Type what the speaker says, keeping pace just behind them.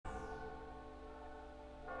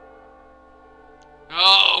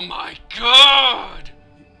Oh my god!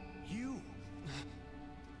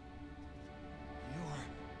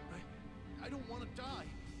 I don't want to die.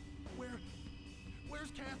 Where's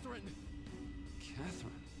Catherine?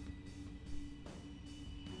 Catherine?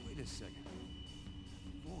 Wait a second.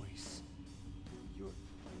 Voice.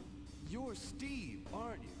 You're Steve,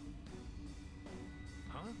 aren't you?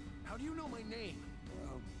 Huh? How do you know my name?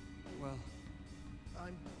 Well...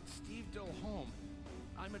 I'm Steve Delhomme.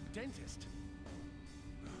 I'm a dentist.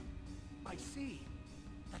 I see.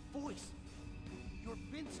 That voice. You're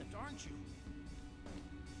Vincent, aren't you?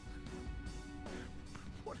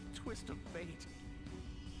 What a twist of fate.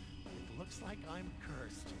 It looks like I'm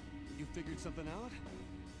cursed. You figured something out?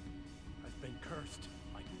 I've been cursed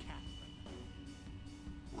by Catherine.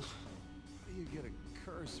 How do you get a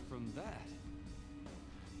curse from that?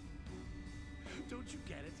 Don't you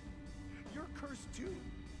get it? You're cursed too.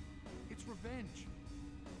 It's revenge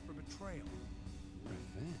for betrayal.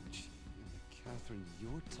 Revenge? The Catherine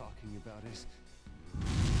you're talking about is...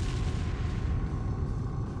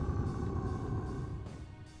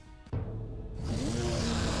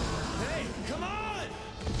 Hey, come on!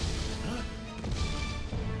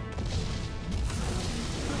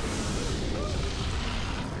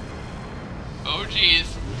 Oh jeez.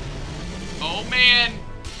 Oh man.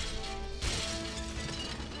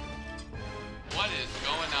 What is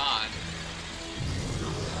going on?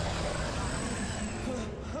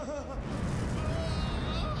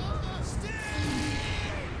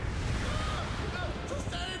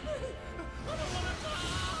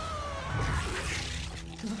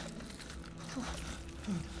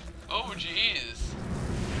 Oh jeez.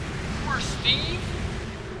 Poor Steve.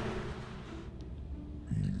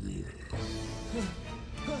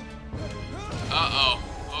 Uh-oh.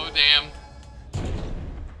 Oh damn.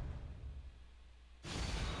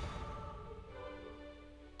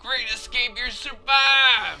 Great escape, you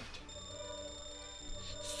survived!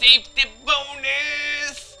 Safety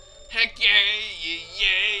bonus! Heck yeah, yeah,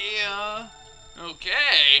 yeah!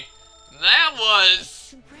 Okay, that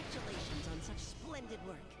was... Congratulations on such splendid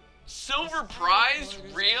work. Silver prize?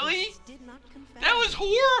 Really? That was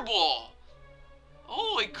horrible!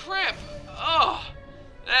 Holy crap! Oh,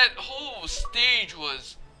 that whole stage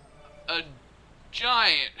was a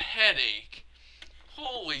giant headache.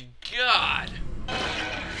 Holy God!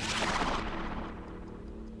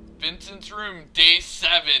 Vincent's room, day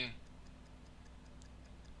 7.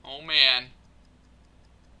 Oh man.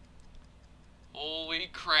 Holy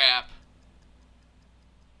crap.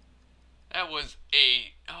 That was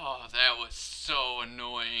that was so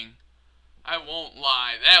annoying. I won't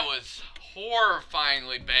lie, that was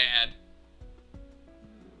horrifyingly bad.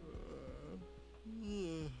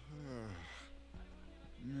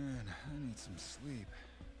 Man, I need some sleep.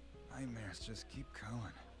 Nightmares just keep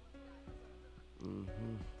coming.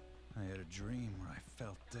 I had a dream where I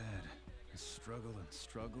felt dead. I struggled and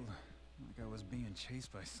struggled, like I was being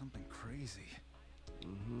chased by something crazy.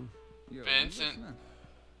 Yo, Vincent. listen.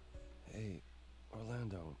 Hey,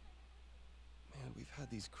 Orlando. Man, we've had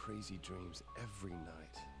these crazy dreams every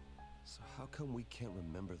night. So how come we can't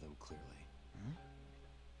remember them clearly?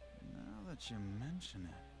 Now that you mention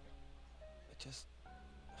it.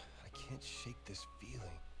 I can't shake this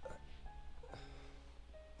feeling.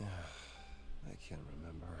 I can't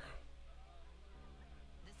remember.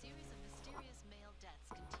 The series of mysterious male deaths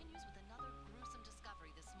continues with another gruesome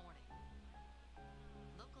discovery this morning.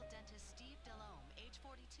 Local dentist Steve Delhomme, age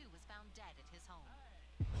 42, was found dead at his home.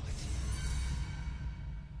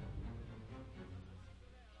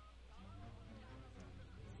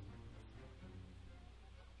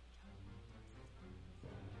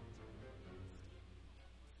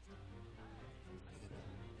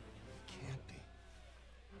 Can't be.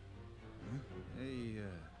 Hey,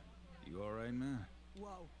 you alright, man?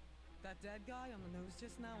 Whoa. That dead guy on the news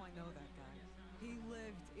just now, I know that guy. He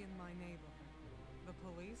lived in my neighborhood. The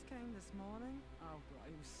police came this morning? Oh, bro,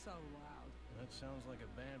 he was so loud. That sounds like a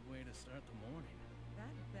bad way to start the morning.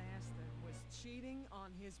 That bastard was cheating on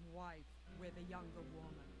his wife with a younger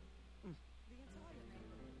woman. The entire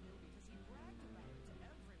neighborhood knew because he bragged about it to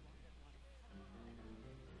everyone.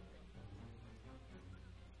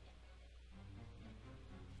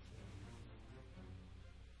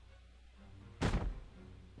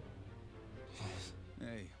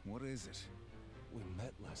 Hey, what is it? We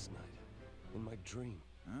met last night. In my dream.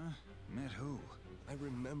 Huh? Met who? I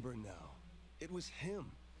remember now. It was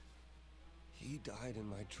him. He died in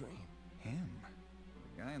my dream. Him?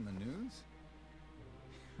 The guy in the news?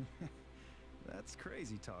 That's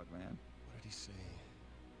crazy talk, man. What did he say?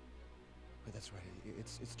 Wait, that's right.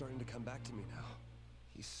 It's starting to come back to me now.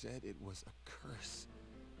 He said it was a curse.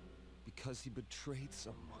 Because he betrayed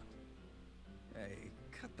someone. Hey,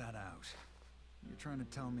 cut that out. You're trying to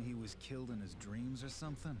tell me he was killed in his dreams or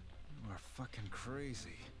something? You are fucking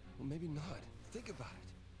crazy. Well, maybe not. Think about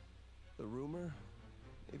it. The rumor,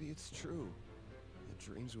 maybe it's true. The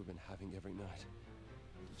dreams we've been having every night.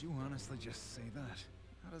 Did you honestly just say that?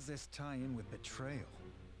 How does this tie in with betrayal?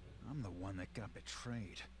 I'm the one that got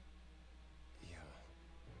betrayed. Yeah.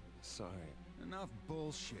 Sorry. Enough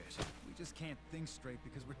bullshit. We just can't think straight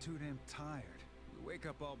because we're too damn tired. We wake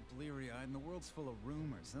up all bleary-eyed and the world's full of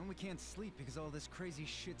rumors. Then we can't sleep because all this crazy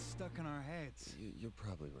shit's stuck in our heads. You're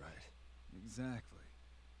probably right. Exactly.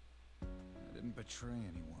 I didn't betray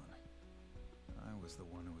anyone. I was the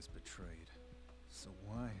one who was betrayed. So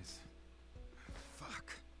why is...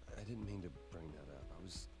 Fuck. I didn't mean to bring that up. I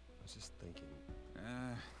was just thinking.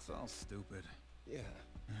 It's all stupid. Yeah.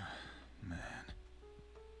 Man.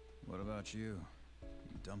 What about you?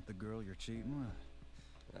 You dumped the girl you're cheating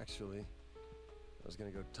with? Actually, I was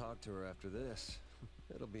gonna go talk to her after this.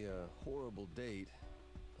 It'll be a horrible date,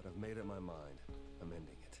 but I've made up my mind. I'm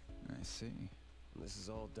ending it. I see. When this is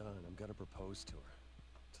all done, I'm gonna propose to her.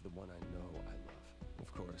 To the one I know I love.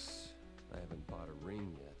 Of course, I haven't bought a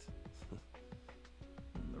ring yet.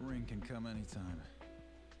 The ring can come anytime.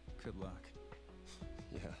 Good luck.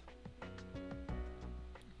 Yeah.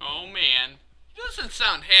 Oh man. He doesn't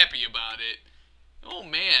sound happy about it. Oh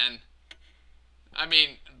man. I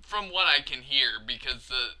mean, from what I can hear, because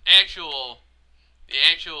the actual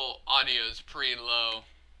audio is pretty low.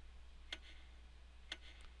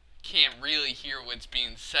 Can't really hear what's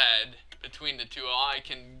being said between the two. All I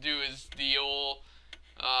can do is the old,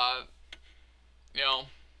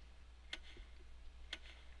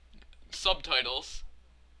 subtitles.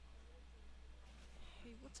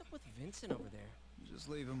 Hey, what's up with Vincent over there? Just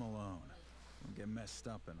leave him alone. Don't get messed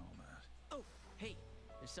up and all that. Oh, hey,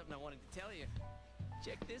 there's something I wanted to tell you.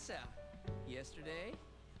 Check this out. Yesterday,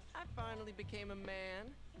 I finally became a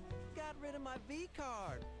man. Got rid of my V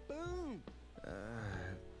card. Boom!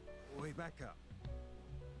 Wait, back up.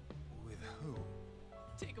 With who?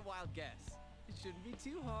 Take a wild guess. It shouldn't be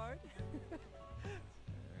too hard.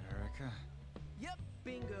 Erica? Yep,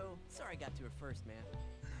 bingo. Sorry I got to her first, man.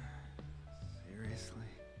 Seriously?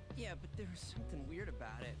 Yeah, but there was something weird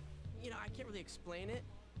about it. You know, I can't really explain it.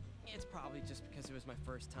 It's probably just because it was my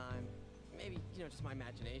first time. Maybe, just my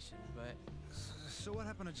imagination, but... So what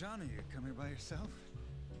happened to Johnny? You come here by yourself?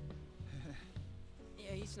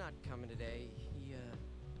 Yeah, he's not coming today. He,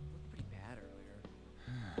 looked pretty bad earlier.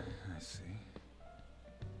 I see.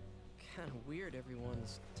 Kinda weird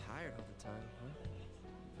everyone's tired all the time, huh?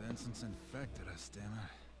 Vincent's infected us, damn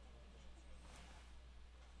it.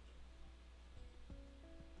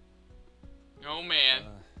 Oh man.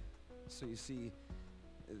 So you see,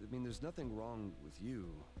 I mean, there's nothing wrong with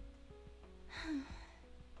you.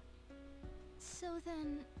 So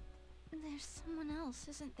then, there's someone else,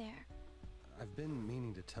 isn't there? I've been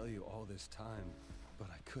meaning to tell you all this time, but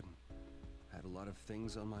I couldn't. I had a lot of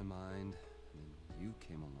things on my mind, and then you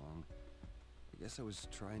came along. I guess I was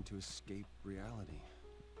trying to escape reality.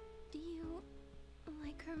 Do you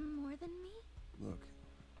like her more than me? Look,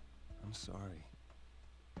 I'm sorry.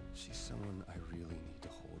 She's someone I really need to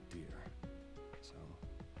hold dear. So...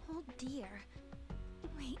 Hold dear.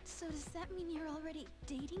 Wait, so does that mean you're already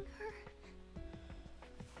dating her?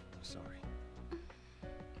 I'm sorry.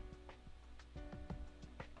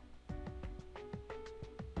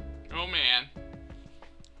 Oh man.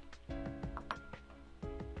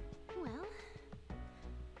 Well,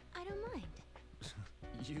 I don't mind.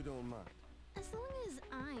 You don't mind? As long as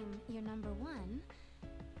I'm your number one,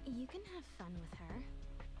 you can have fun with her.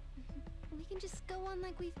 We can just go on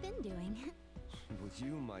like we've been doing. Well,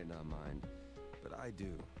 you might not mind, but I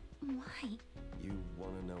do. Why? You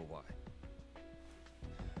want to know why?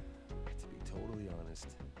 To be totally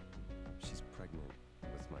honest, she's pregnant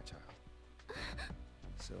with my child.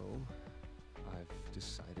 So, I've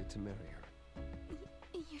decided to marry her.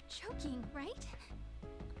 You're joking, right?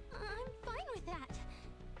 I'm fine with that.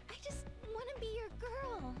 I just want to be your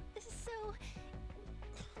girl. So...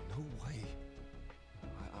 No way.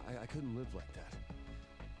 I couldn't live like that.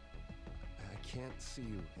 I can't see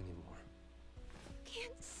you anymore.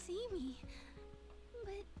 Can't see me.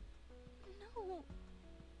 But... no.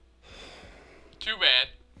 Too bad.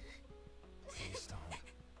 Please don't.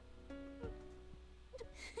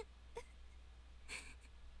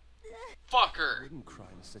 Fuck I her. wouldn't cry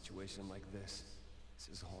in a situation like this. This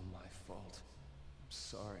is all my fault. I'm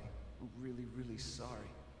sorry. I'm really, really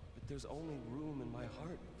sorry. But there's only room in my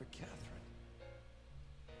heart for Catherine.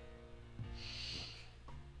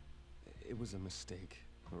 Look, it was a mistake,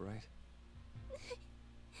 all right?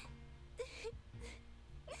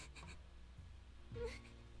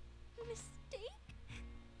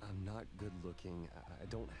 lacking. I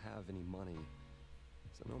don't have any money.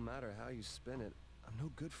 So no matter how you spin it, I'm no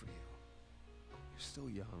good for you. You're still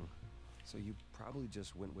young, so you probably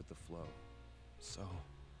just went with the flow. So...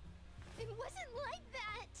 It wasn't like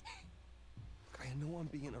that! I know I'm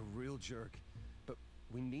being a real jerk, but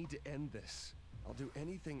we need to end this. I'll do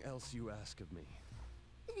anything else you ask of me.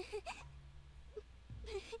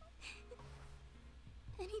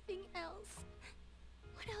 Anything else?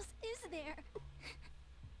 What else is there?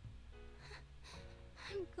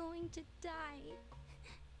 I'm going to die.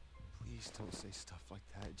 Please don't say stuff like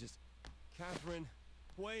that. Just... Catherine,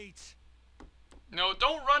 wait! No,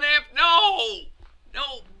 don't run after. No!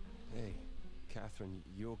 No! Hey, Catherine,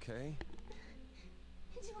 you okay?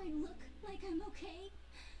 Do I look like I'm okay?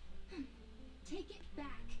 Take it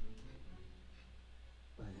back.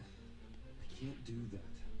 I can't do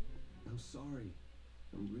that. I'm sorry.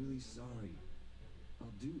 I'm really sorry.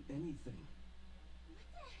 I'll do anything. What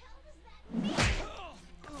the hell does that mean?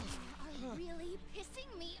 You are really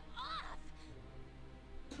pissing me off.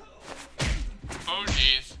 Oh,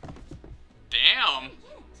 jeez. Damn. I get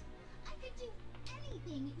it. I could do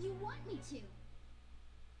anything you want me to.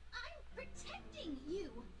 I'm protecting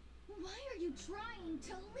you. Why are you trying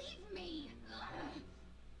to leave me? Ugh.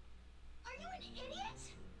 Are you an idiot?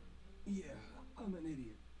 Yeah, I'm an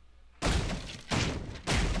idiot.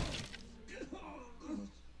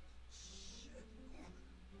 Shit.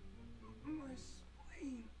 My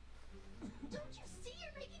spleen. Don't you see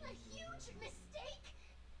you're making a huge mistake?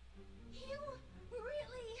 You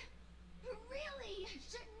really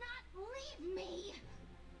should not leave me.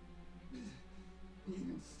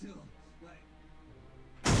 Even still,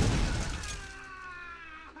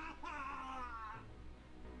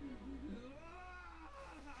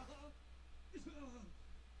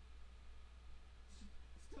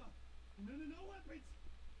 Stop! No weapons!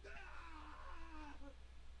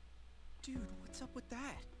 Dude, what's up with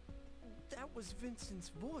that? That was Vincent's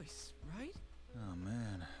voice, right? Oh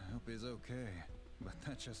man, I hope he's okay. But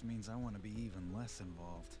that just means I want to be even less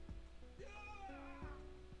involved.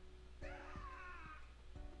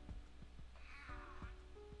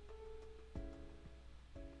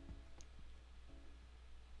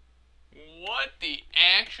 What the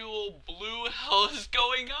actual blue hell is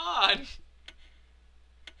going on?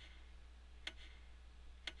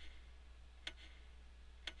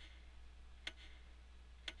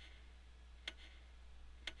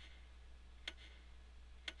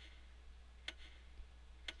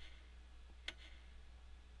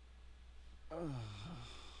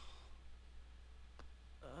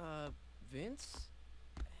 Vince?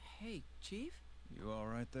 Hey, Chief? You all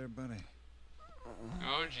right there, buddy?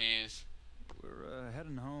 Oh, jeez. We're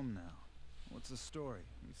heading home now. What's the story?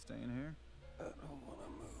 You staying here? I don't want to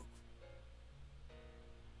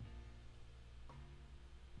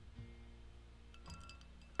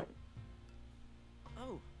move.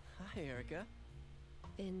 Oh, hi, Erica.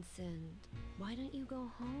 Vincent, why don't you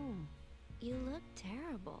go home? You look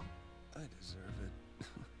terrible. I deserve it.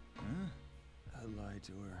 Huh? I lied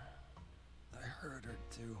to her. I hurt her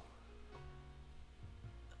too.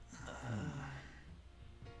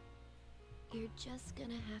 You're just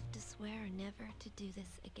gonna have to swear never to do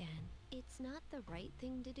this again. It's not the right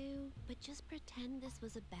thing to do, but just pretend this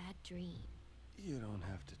was a bad dream. You don't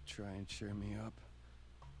have to try and cheer me up.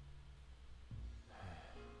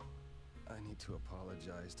 I need to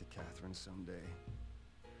apologize to Catherine someday.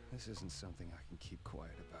 This isn't something I can keep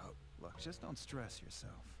quiet about. Look, just don't stress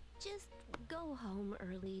yourself. Just go home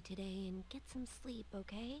early today and get some sleep,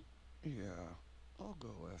 okay? Yeah, I'll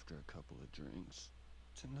go after a couple of drinks.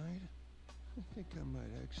 Tonight, I think I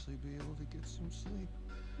might actually be able to get some sleep.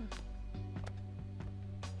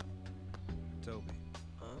 Toby.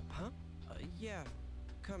 Huh? Yeah,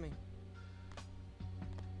 coming.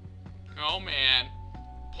 Oh, man.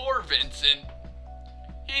 Poor Vincent.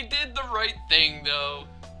 He did the right thing, though.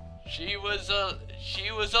 She was a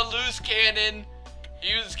loose cannon.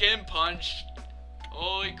 He was getting punched.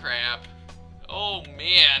 Holy crap. Oh,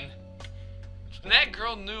 man. That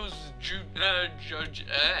girl knows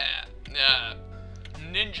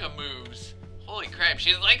ninja moves. Holy crap.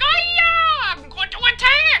 She's like, oh, yeah, I'm going to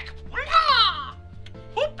attack. Hoopla!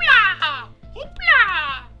 Hoopla!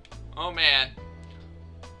 Hoopla! Oh, man.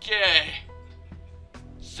 Okay.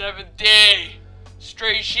 7th day.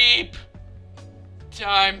 Stray sheep.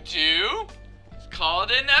 Time to call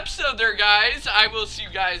it an episode there, guys. I will see you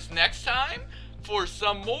guys next time for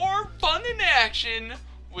some more fun and action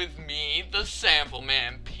with me, the Sample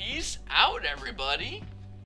Man. Peace out, everybody.